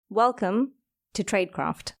Welcome to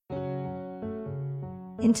Tradecraft.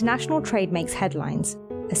 International trade makes headlines,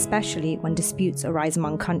 especially when disputes arise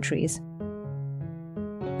among countries.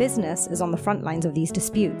 Business is on the front lines of these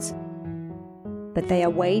disputes, but they are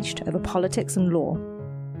waged over politics and law.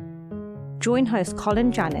 Join host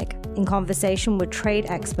Colin Janik in conversation with trade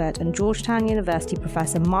expert and Georgetown University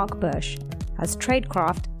professor Mark Bush as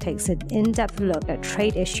Tradecraft takes an in-depth look at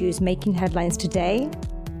trade issues making headlines today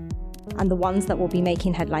and the ones that will be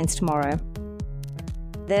making headlines tomorrow.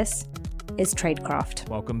 This is Tradecraft.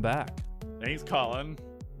 Welcome back. Thanks, Colin.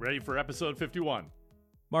 Ready for episode 51.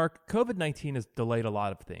 Mark, COVID-19 has delayed a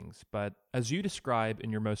lot of things, but as you describe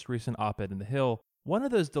in your most recent op-ed in The Hill, one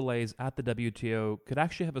of those delays at the WTO could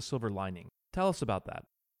actually have a silver lining. Tell us about that.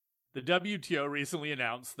 The WTO recently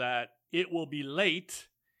announced that it will be late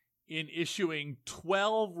in issuing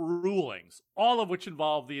 12 rulings, all of which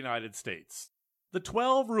involve the United States. The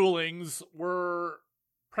 12 rulings were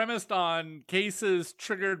premised on cases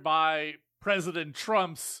triggered by President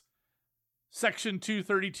Trump's Section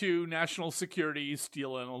 232 national security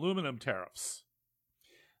steel and aluminum tariffs.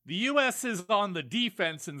 The U.S. is on the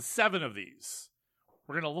defense in 7 of these.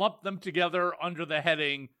 We're going to lump them together under the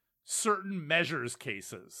heading certain measures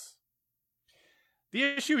cases. The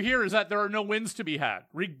issue here is that there are no wins to be had,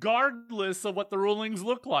 regardless of what the rulings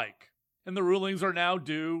look like. And the rulings are now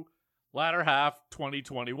due latter half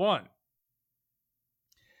 2021.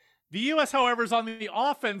 The U.S., however, is on the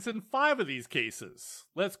offense in 5 of these cases.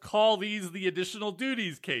 Let's call these the additional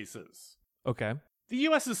duties cases. Okay. The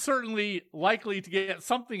U.S. is certainly likely to get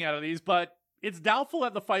something out of these, but it's doubtful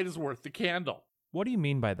that the fight is worth the candle. What do you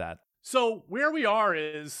mean by that? So where we are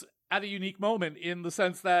is at a unique moment in the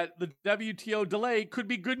sense that the WTO delay could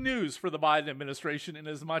be good news for the Biden administration in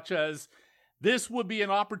as much as this would be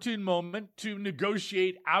an opportune moment to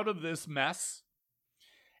negotiate out of this mess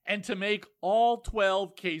and to make all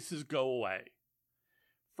 12 cases go away.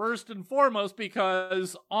 First and foremost,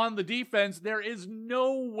 because on the defense, there is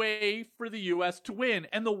no way for the U.S. to win.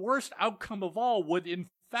 And the worst outcome of all would, in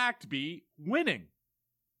fact, be winning.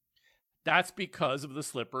 That's because of the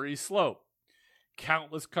slippery slope.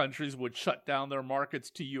 Countless countries would shut down their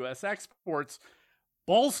markets to U.S. exports,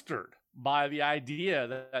 bolstered by the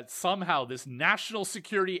idea that somehow this national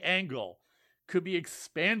security angle could be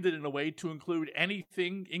expanded in a way to include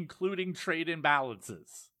anything, including trade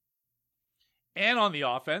imbalances. And on the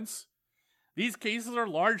offense, these cases are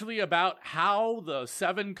largely about how the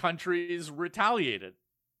 7 countries retaliated,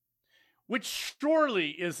 which surely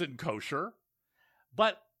isn't kosher,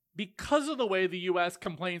 but because of the way the U.S.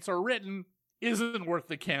 complaints are written, isn't worth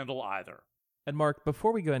the candle either. And Mark,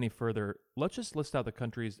 before we go any further, let's just list out the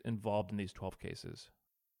countries involved in these 12 cases.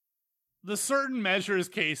 The certain measures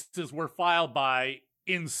cases were filed by,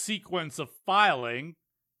 in sequence of filing,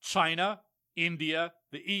 China, India,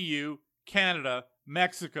 the EU, Canada,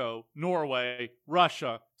 Mexico, Norway,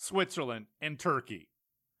 Russia, Switzerland, and Turkey.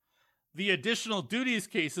 The additional duties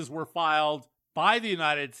cases were filed by the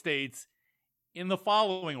United States in the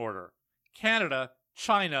following order: Canada,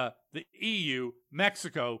 China, the EU,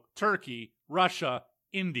 Mexico, Turkey, Russia,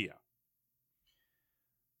 India.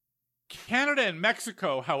 Canada and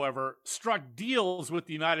Mexico, however, struck deals with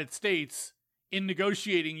the United States in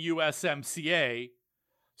negotiating USMCA,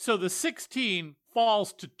 so the 16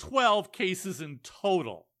 falls to 12 cases in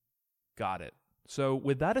total. Got it. So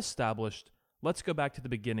with that established, let's go back to the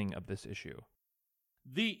beginning of this issue.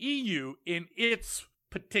 The EU, in its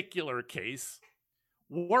particular case,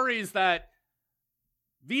 worries that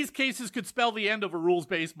these cases could spell the end of a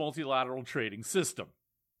rules-based multilateral trading system.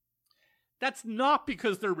 That's not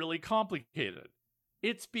because they're really complicated.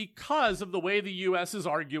 It's because of the way the U.S. is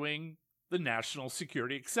arguing the national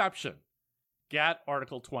security exception, GATT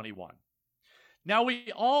Article 21. Now,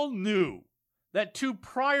 we all knew that 2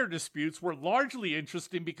 prior disputes were largely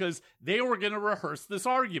interesting because they were going to rehearse this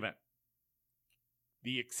argument,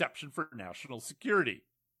 the exception for national security.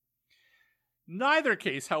 Neither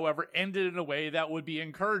case, however, ended in a way that would be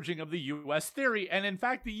encouraging of the U.S. theory, and in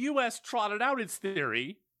fact, the U.S. trotted out its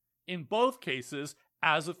theory in both cases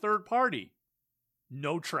as a third party.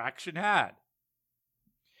 No traction had.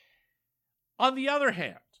 On the other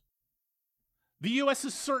hand, the U.S.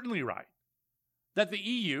 is certainly right that the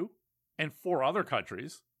EU and 4 other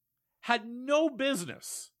countries had no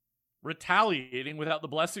business retaliating without the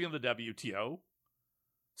blessing of the WTO,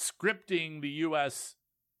 scripting the U.S.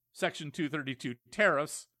 Section 232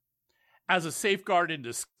 tariffs as a safeguard in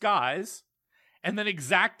disguise, and then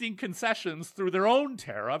exacting concessions through their own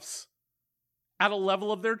tariffs at a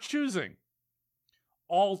level of their choosing.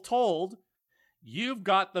 All told, you've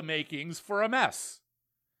got the makings for a mess.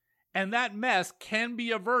 And that mess can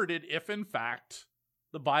be averted if, in fact,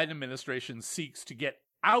 the Biden administration seeks to get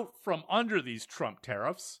out from under these Trump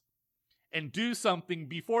tariffs and do something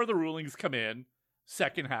before the rulings come in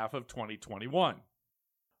second half of 2021.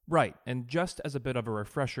 Right, and just as a bit of a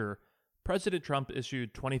refresher, President Trump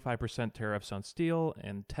issued 25% tariffs on steel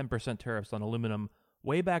and 10% tariffs on aluminum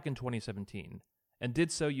way back in 2017, and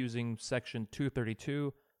did so using Section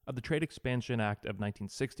 232 of the Trade Expansion Act of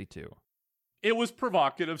 1962. It was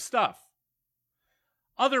provocative stuff.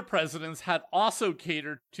 Other presidents had also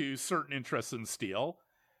catered to certain interests in steel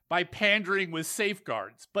by pandering with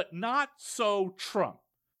safeguards, but not so Trump.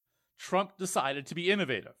 Trump decided to be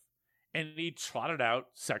innovative, and he trotted out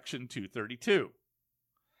Section 232.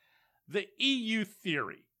 The EU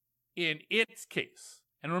theory in its case,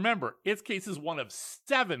 and remember, its case is one of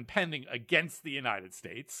 7 pending against the United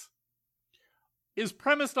States, is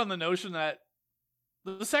premised on the notion that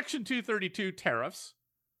the Section 232 tariffs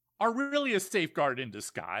are really a safeguard in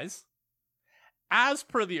disguise. As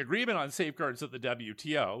per the agreement on safeguards at the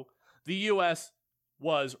WTO, the U.S.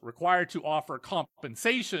 was required to offer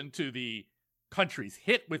compensation to the countries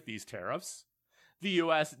hit with these tariffs. The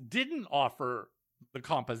U.S. didn't offer the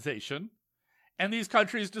compensation, and these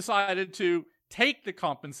countries decided to take the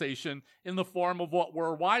compensation in the form of what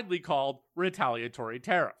were widely called retaliatory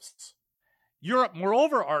tariffs. Europe,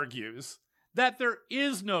 moreover, argues that there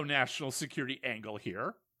is no national security angle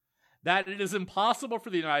here, that it is impossible for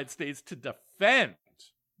the United States to defend,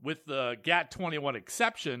 with the GATT-21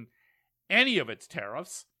 exception, any of its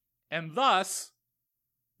tariffs, and thus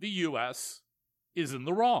the U.S. is in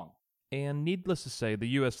the wrong. And needless to say, the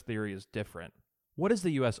U.S. theory is different. What does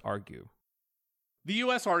the U.S. argue? The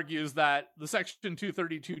U.S. argues that the Section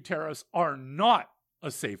 232 tariffs are not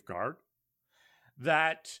a safeguard,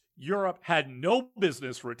 that Europe had no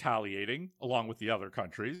business retaliating along with the other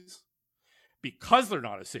countries because they're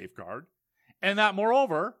not a safeguard, and that,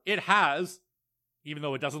 moreover, it has, even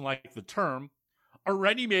though it doesn't like the term,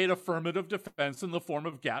 already made affirmative defense in the form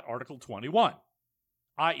of GATT Article 21,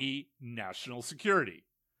 i.e. national security.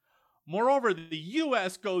 Moreover, the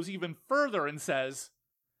U.S. goes even further and says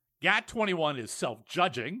GATT 21 is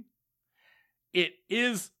self-judging. It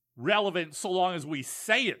is relevant so long as we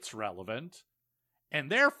say it's relevant,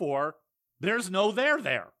 and therefore, there's no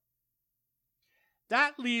there.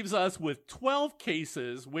 That leaves us with 12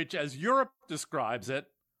 cases which, as Europe describes it,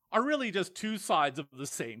 are really just two sides of the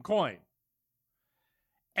same coin.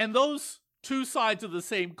 And those two sides of the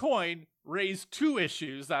same coin raise two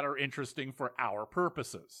issues that are interesting for our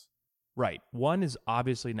purposes. Right. One is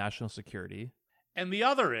obviously national security. And the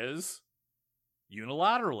other is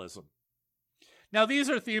unilateralism. Now, these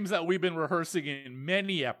are themes that we've been rehearsing in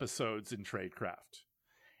many episodes in Tradecraft.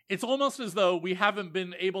 It's almost as though we haven't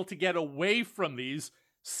been able to get away from these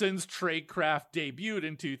since Tradecraft debuted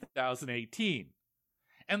in 2018.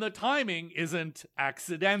 And the timing isn't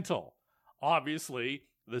accidental. Obviously,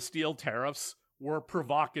 the steel tariffs were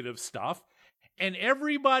provocative stuff, and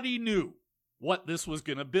everybody knew what this was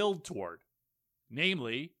going to build toward,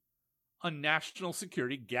 namely a national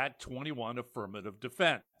security GATT-21 affirmative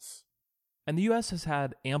defense. And the U.S. has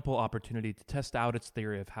had ample opportunity to test out its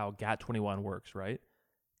theory of how GATT-21 works, right?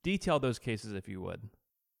 Detail those cases if you would.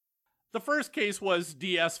 The first case was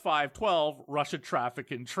DS-512, Russia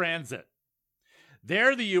traffic in transit.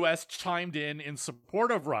 There, the U.S. chimed in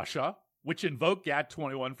support of Russia, which invoked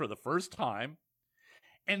GATT-21 for the first time,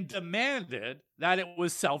 and demanded that it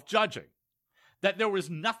was self-judging, that there was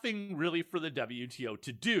nothing really for the WTO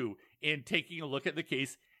to do in taking a look at the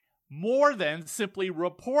case more than simply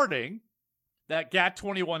reporting that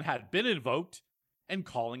GATT-21 had been invoked and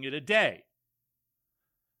calling it a day.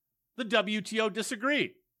 The WTO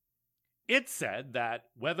disagreed. It said that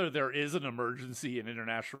whether there is an emergency in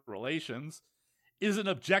international relations is an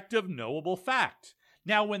objective, knowable fact.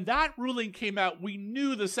 Now, when that ruling came out, we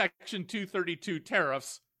knew the Section 232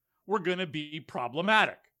 tariffs were going to be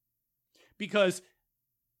problematic, because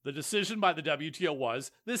the decision by the WTO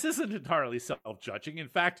was this isn't entirely self-judging. In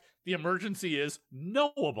fact, the emergency is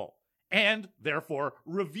knowable and therefore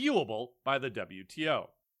reviewable by the WTO.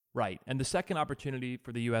 Right, and the second opportunity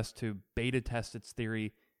for the U.S. to beta test its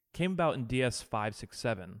theory came about in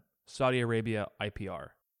DS-567, Saudi Arabia IPR.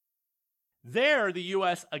 There, the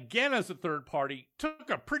U.S., again as a third party, took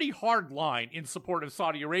a pretty hard line in support of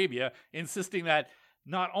Saudi Arabia, insisting that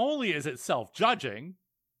not only is it self-judging,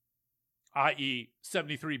 i.e.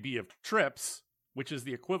 73B of TRIPS, which is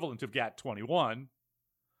the equivalent of GATT-21,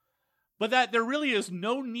 but that there really is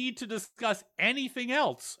no need to discuss anything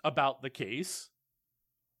else about the case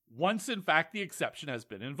once, in fact, the exception has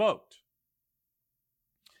been invoked.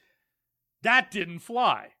 That didn't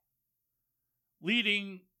fly,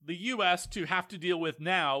 leading the U.S. to have to deal with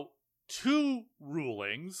now 2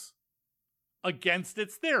 rulings against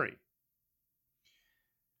its theory.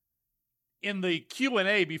 In the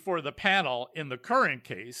Q&A before the panel in the current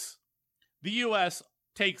case, the U.S.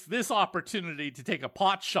 takes this opportunity to take a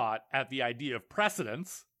pot shot at the idea of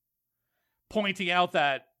precedence, pointing out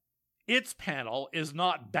that its panel is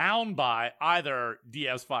not bound by either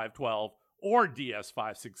DS-512 or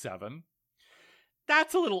DS-567.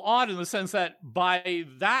 That's a little odd in the sense that by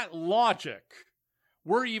that logic,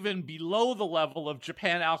 we're even below the level of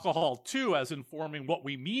Japan Alcohol 2 as informing what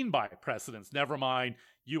we mean by precedence, never mind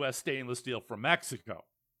U.S. stainless steel from Mexico.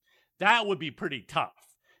 That would be pretty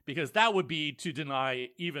tough, because that would be to deny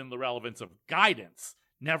even the relevance of guidance,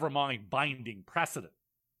 never mind binding precedent.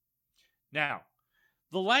 Now,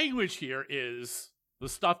 the language here is the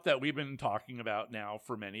stuff that we've been talking about now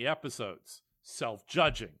for many episodes.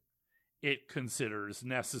 Self-judging. It considers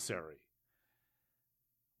necessary.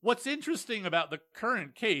 What's interesting about the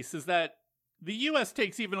current case is that the U.S.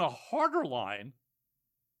 takes even a harder line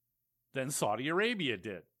than Saudi Arabia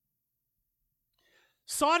did.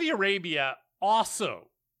 Saudi Arabia also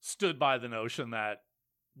stood by the notion that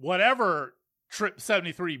whatever Trip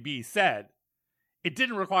 73B said, it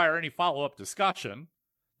didn't require any follow-up discussion,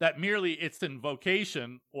 that merely its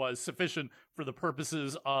invocation was sufficient for the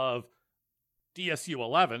purposes of DSU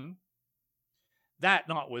 11. That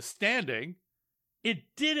notwithstanding, it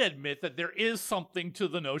did admit that there is something to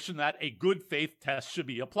the notion that a good faith test should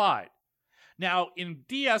be applied. Now, in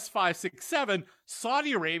DS-567,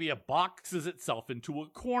 Saudi Arabia boxes itself into a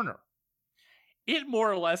corner. It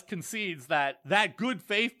more or less concedes that that good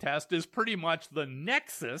faith test is pretty much the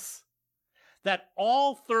nexus that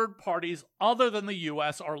all third parties other than the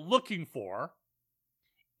U.S. are looking for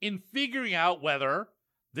in figuring out whether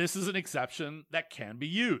this is an exception that can be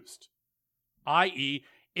used, i.e.,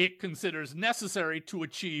 it considers necessary to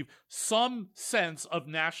achieve some sense of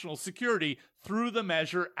national security through the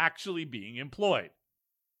measure actually being employed.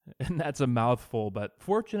 And that's a mouthful, but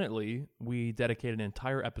fortunately, we dedicate an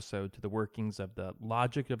entire episode to the workings of the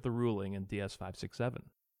logic of the ruling in DS-567.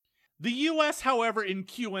 The U.S., however, in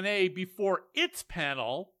Q&A before its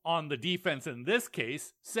panel on the defense in this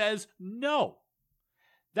case, says no,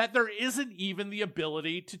 that there isn't even the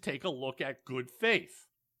ability to take a look at good faith.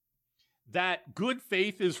 That good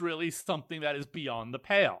faith is really something that is beyond the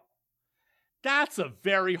pale. That's a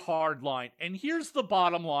very hard line, and here's the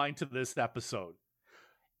bottom line to this episode.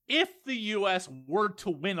 If the U.S. were to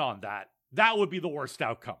win on that, that would be the worst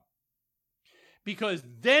outcome. Because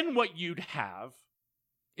then what you'd have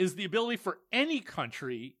is the ability for any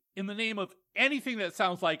country, in the name of anything that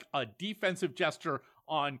sounds like a defensive gesture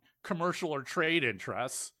on commercial or trade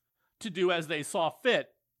interests, to do as they saw fit,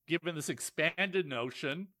 given this expanded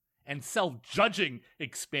notion and self-judging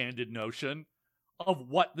expanded notion of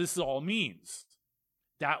what this all means.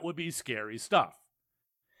 That would be scary stuff.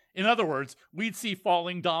 In other words, we'd see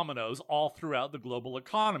falling dominoes all throughout the global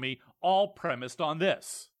economy, all premised on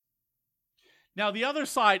this. Now, the other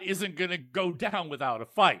side isn't going to go down without a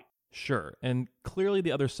fight. Sure, and clearly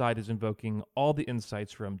the other side is invoking all the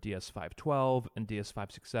insights from DS-512 and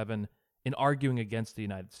DS-567 in arguing against the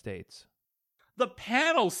United States. The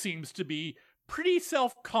panel seems to be pretty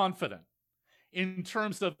self-confident in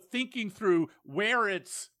terms of thinking through where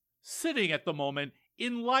it's sitting at the moment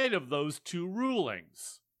in light of those 2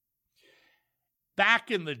 rulings. Back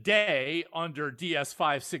in the day, under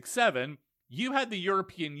DS-567, you had the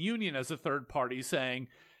European Union as a third party saying,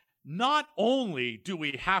 not only do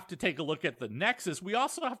we have to take a look at the nexus, we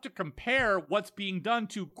also have to compare what's being done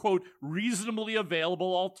to, quote, reasonably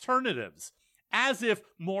available alternatives, as if,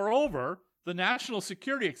 moreover, the national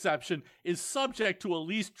security exception is subject to a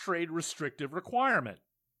least trade restrictive requirement.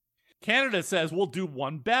 Canada says we'll do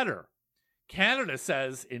one better. Canada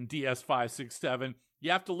says in DS-567, you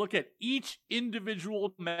have to look at each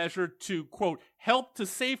individual measure to, quote, help to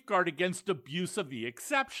safeguard against abuse of the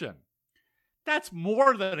exception. That's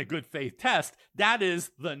more than a good faith test. That is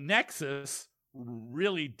the nexus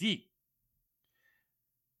really deep.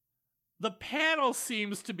 The panel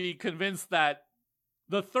seems to be convinced that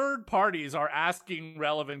the third parties are asking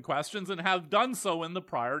relevant questions and have done so in the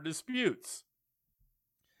prior disputes.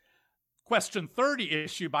 Question 30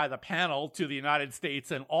 issued by the panel to the United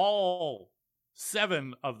States and all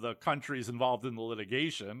 7 of the countries involved in the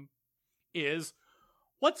litigation is,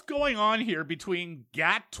 what's going on here between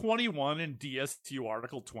GATT 21 and DSU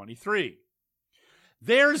Article 23?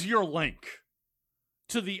 There's your link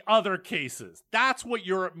to the other cases. That's what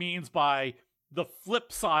Europe means by the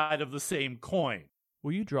flip side of the same coin.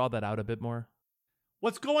 Will you draw that out a bit more?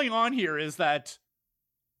 What's going on here is that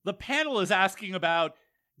the panel is asking about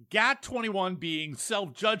GATT 21 being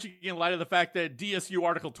self-judging in light of the fact that DSU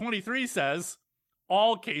Article 23 says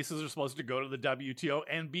all cases are supposed to go to the WTO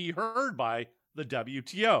and be heard by the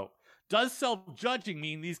WTO. Does self-judging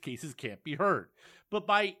mean these cases can't be heard? But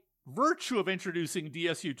by virtue of introducing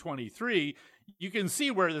DSU 23, you can see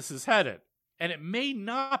where this is headed. And it may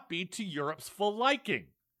not be to Europe's full liking,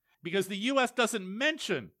 because the U.S. doesn't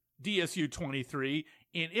mention DSU 23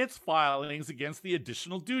 in its filings against the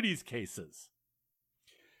additional duties cases.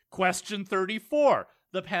 Question 34.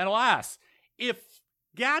 The panel asks, if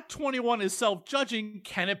GATT 21 is self-judging,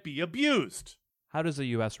 can it be abused? How does the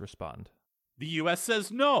U.S. respond? The U.S.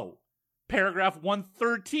 says no. Paragraph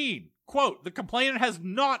 113, quote, the complainant has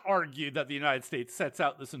not argued that the United States sets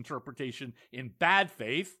out this interpretation in bad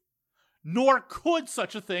faith, nor could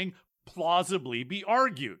such a thing plausibly be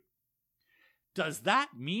argued. Does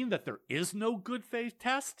that mean that there is no good faith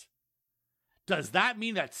test? Does that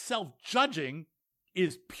mean that self-judging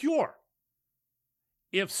is pure?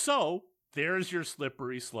 If so, there's your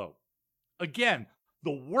slippery slope. Again,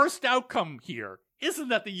 the worst outcome here isn't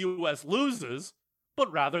that the U.S. loses, but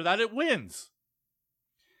rather that it wins.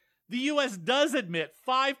 The U.S. does admit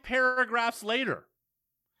 5 paragraphs later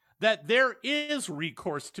that there is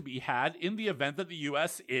recourse to be had in the event that the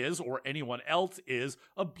U.S. is, or anyone else is,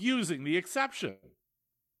 abusing the exception.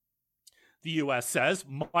 The U.S. says,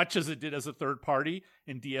 much as it did as a third party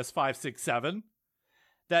in DS 567,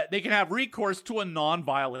 that they can have recourse to a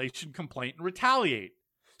non-violation complaint and retaliate.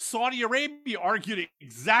 Saudi Arabia argued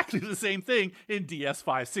exactly the same thing in DS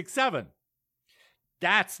 567.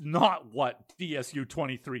 That's not what DSU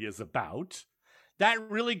 23 is about. That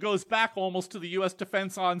really goes back almost to the U.S.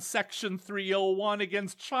 defense on Section 301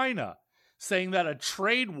 against China, saying that a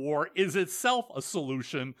trade war is itself a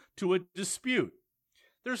solution to a dispute.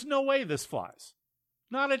 There's no way this flies.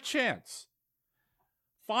 Not a chance.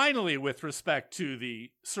 Finally, with respect to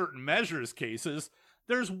the certain measures cases,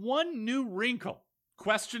 there's one new wrinkle.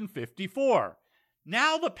 Question 54.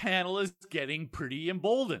 Now the panel is getting pretty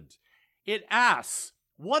emboldened. It asks,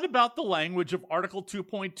 what about the language of Article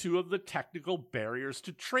 2.2 of the Technical Barriers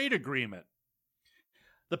to Trade Agreement?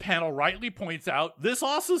 The panel rightly points out this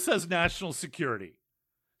also says national security.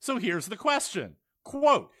 So here's the question.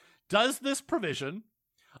 Quote, does this provision,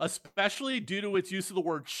 especially due to its use of the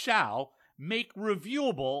word shall, make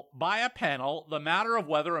reviewable by a panel the matter of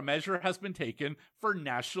whether a measure has been taken for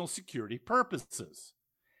national security purposes?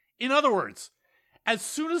 In other words, as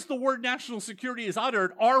soon as the word national security is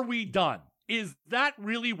uttered, are we done? Is that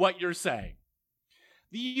really what you're saying?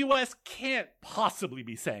 The U.S. can't possibly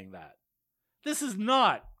be saying that. This is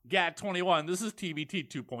not GATT 21. This is TBT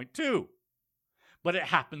 2.2. But it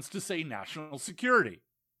happens to say national security.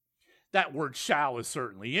 That word shall is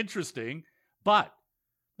certainly interesting, but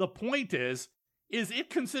the point is it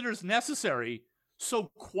considers necessary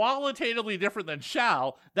so qualitatively different than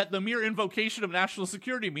shall that the mere invocation of national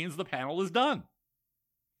security means the panel is done.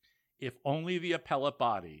 If only the appellate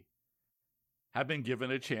body have been given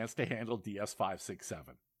a chance to handle DS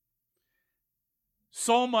 567.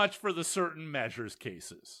 So much for the certain measures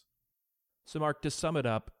cases. So, Mark, to sum it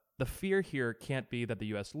up, the fear here can't be that the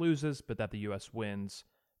U.S. loses, but that the U.S. wins,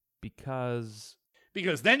 because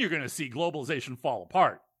then you're going to see globalization fall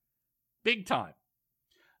apart. Big time.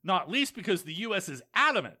 Not least because the U.S. is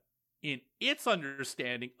adamant in its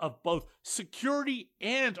understanding of both security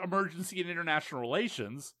and emergency and international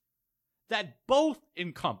relations that both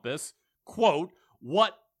encompass, quote,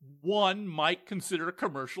 what one might consider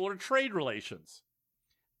commercial or trade relations.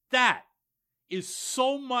 That is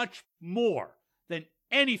so much more than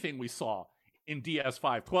anything we saw in DS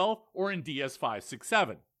 512 or in DS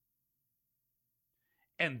 567.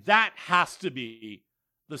 And that has to be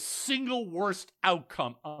the single worst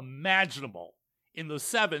outcome imaginable in the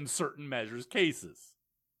 7 certain measures cases.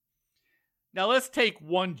 Now let's take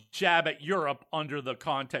one jab at Europe under the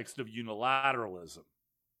context of unilateralism.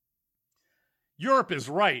 Europe is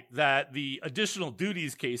right that the additional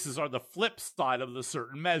duties cases are the flip side of the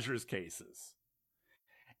certain measures cases.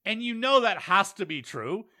 And you know that has to be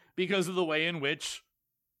true because of the way in which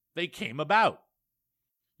they came about.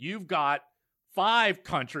 You've got 5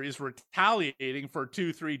 countries retaliating for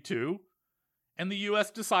 232, and the U.S.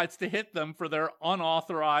 decides to hit them for their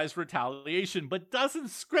unauthorized retaliation, but doesn't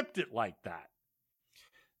script it like that.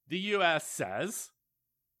 The U.S. says,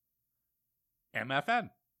 MFN.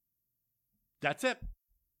 That's it.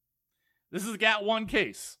 This is a GATT 1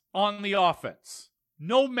 case on the offense.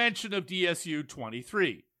 No mention of DSU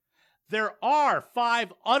 23. There are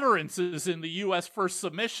 5 utterances in the U.S. first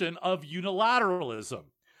submission of unilateralism,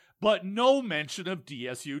 but no mention of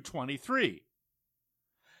DSU 23.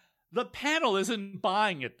 The panel isn't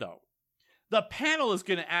buying it, though. the panel is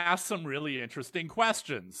going to ask some really interesting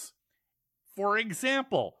questions. For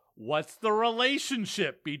example, what's the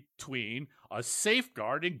relationship between a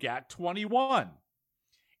safeguard and GATT-21?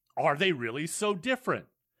 Are they really so different?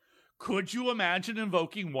 Could you imagine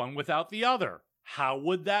invoking one without the other? How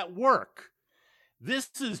would that work? This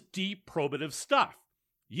is deep probative stuff.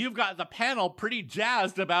 You've got the panel pretty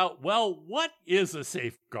jazzed about, well, what is a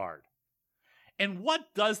safeguard? And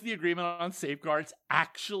what does the agreement on safeguards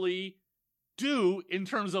actually do in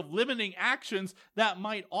terms of limiting actions that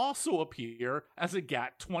might also appear as a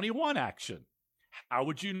GATT-21 action? How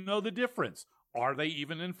would you know the difference? Are they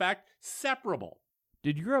even, in fact, separable?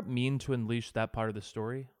 Did Europe mean to unleash that part of the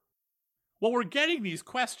story? Well, we're getting these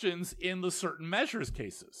questions in the certain measures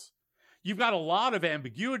cases. You've got a lot of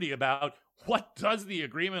ambiguity about what does the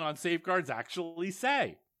agreement on safeguards actually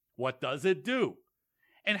say? What does it do?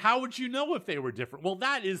 And how would you know if they were different? Well,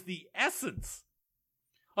 that is the essence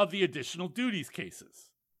of the additional duties cases.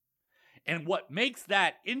 And what makes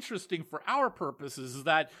that interesting for our purposes is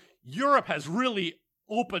that Europe has really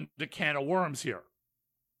opened a can of worms here.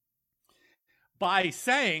 By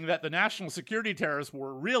saying that the national security tariffs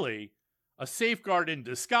were really a safeguard in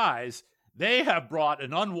disguise, they have brought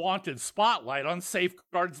an unwanted spotlight on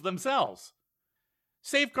safeguards themselves.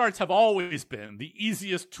 Safeguards have always been the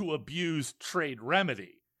easiest to abuse trade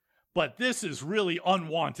remedy, but this is really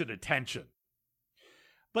unwanted attention.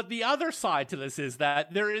 But the other side to this is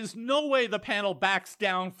that there is no way the panel backs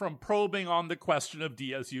down from probing on the question of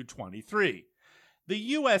DSU 23. The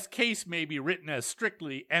U.S. case may be written as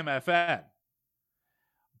strictly MFN,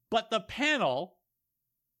 but the panel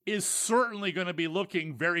is certainly going to be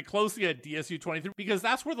looking very closely at DSU 23 because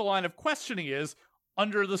that's where the line of questioning is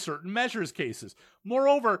under the certain measures cases.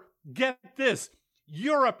 Moreover, get this,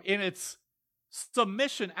 Europe in its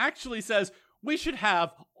submission actually says we should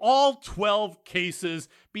have all 12 cases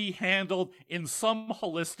be handled in some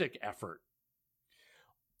holistic effort.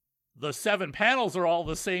 The 7 panels are all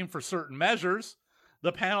the same for certain measures.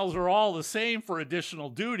 The panels are all the same for additional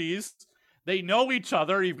duties. They know each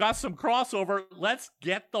other. You've got some crossover. Let's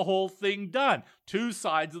get the whole thing done. 2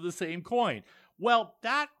 sides of the same coin. Well,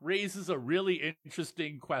 that raises a really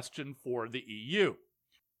interesting question for the EU.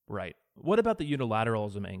 Right. What about the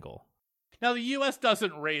unilateralism angle? Now, the U.S.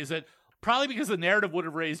 doesn't raise it, probably because the narrative would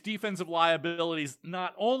have raised defensive liabilities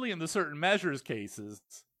not only in the certain measures cases,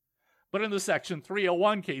 but in the Section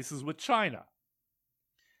 301 cases with China.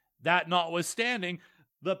 That notwithstanding,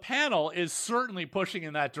 the panel is certainly pushing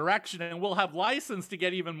in that direction and will have license to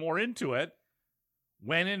get even more into it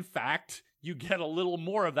when, in fact, you get a little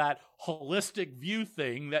more of that holistic view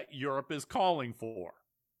thing that Europe is calling for.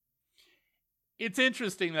 It's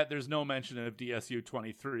interesting that there's no mention of DSU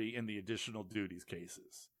 23 in the additional duties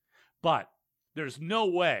cases. But there's no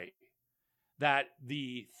way that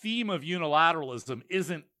the theme of unilateralism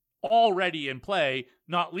isn't already in play,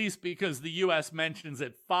 not least because the U.S. mentions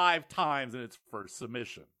it 5 times in its first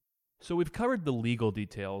submission. So we've covered the legal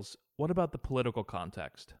details. What about the political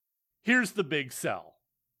context? Here's the big sell.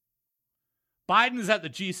 Biden is at the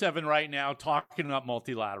G7 right now talking about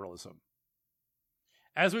multilateralism.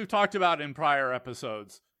 As we've talked about in prior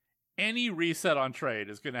episodes, any reset on trade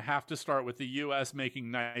is going to have to start with the U.S.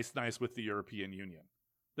 making nice with the European Union.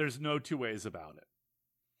 There's no 2 ways about it.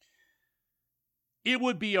 It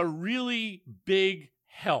would be a really big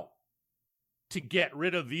help to get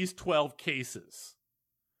rid of these 12 cases.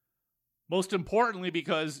 Most importantly,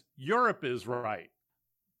 because Europe is right.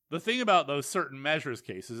 The thing about those certain measures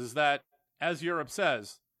cases is that, as Europe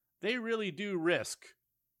says, they really do risk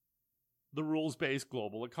the rules-based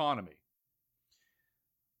global economy.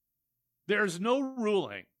 There's no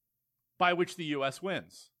ruling by which the U.S.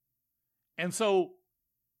 wins. And so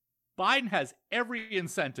Biden has every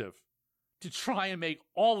incentive to try and make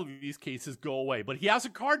all of these cases go away. But he has a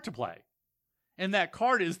card to play. And that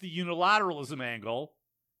card is the unilateralism angle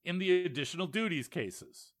in the additional duties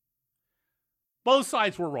cases. Both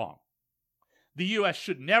sides were wrong. The U.S.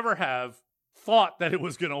 should never have thought that it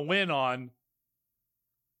was going to win on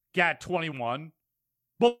GATT-21,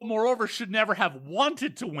 but moreover should never have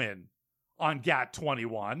wanted to win on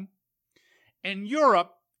GATT-21. And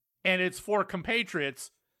Europe and its 4 compatriots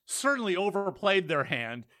certainly overplayed their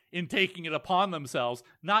hand in taking it upon themselves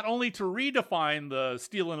not only to redefine the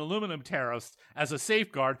steel and aluminum tariffs as a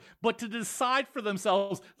safeguard, but to decide for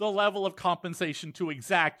themselves the level of compensation to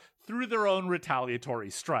exact through their own retaliatory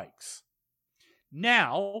strikes.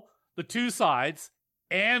 Now, the 2 sides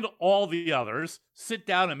and all the others sit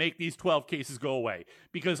down and make these 12 cases go away.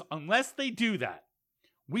 Because unless they do that,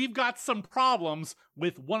 we've got some problems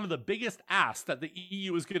with one of the biggest asks that the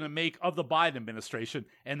EU is going to make of the Biden administration,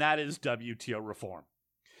 and that is WTO reform.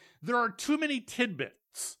 There are too many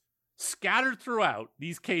tidbits scattered throughout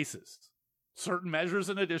these cases, certain measures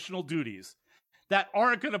and additional duties, that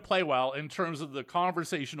aren't going to play well in terms of the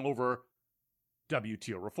conversation over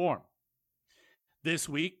WTO reform. This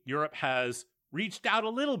week, Europe has reached out a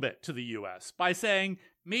little bit to the US by saying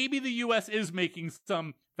maybe the US is making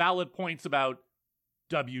some valid points about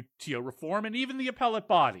WTO reform and even the appellate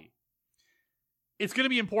body. It's going to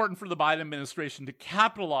be important for the Biden administration to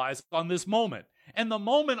capitalize on this moment. And the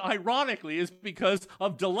moment, ironically, is because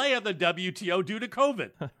of delay of the WTO due to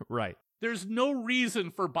COVID. Right. There's no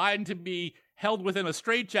reason for Biden to be held within a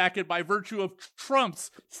straitjacket by virtue of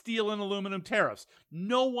Trump's steel and aluminum tariffs.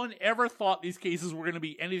 No one ever thought these cases were going to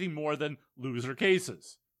be anything more than loser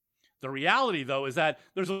cases. The reality, though, is that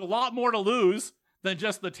there's a lot more to lose than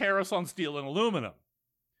just the tariffs on steel and aluminum.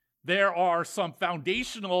 There are some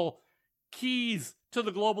foundational keys to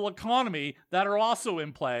the global economy that are also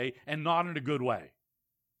in play, and not in a good way.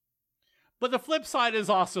 But the flip side is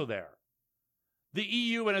also there. The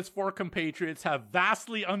EU and its four compatriots have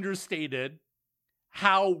vastly understated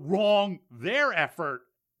how wrong their effort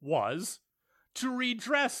was to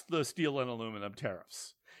redress the steel and aluminum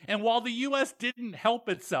tariffs. And while the US didn't help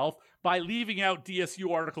itself by leaving out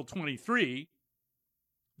DSU Article 23,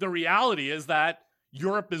 the reality is that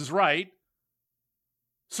Europe is right.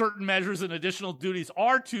 Certain measures and additional duties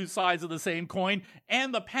are two sides of the same coin,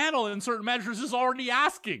 and the panel in certain measures is already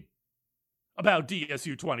asking about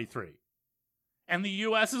DSU 23. And the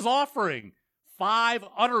US is offering 5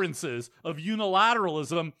 utterances of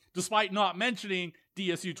unilateralism despite not mentioning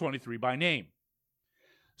DSU 23 by name.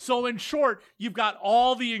 So in short, you've got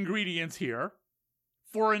all the ingredients here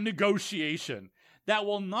for a negotiation that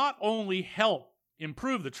will not only help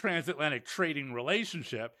improve the transatlantic trading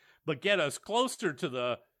relationship, but get us closer to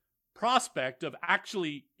the prospect of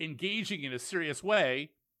actually engaging in a serious way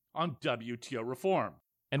on WTO reform.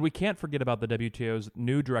 And we can't forget about the WTO's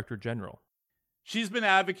new Director General. She's been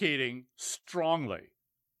advocating strongly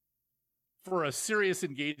for a serious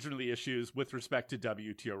engagement of the issues with respect to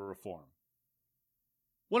WTO reform.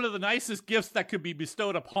 One of the nicest gifts that could be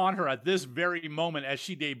bestowed upon her at this very moment as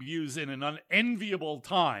she debuts in an unenviable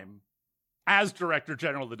time as Director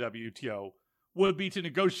General of the WTO would be to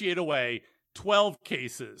negotiate away 12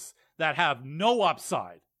 cases that have no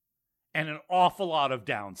upside and an awful lot of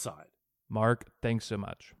downside. Mark, thanks so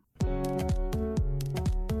much.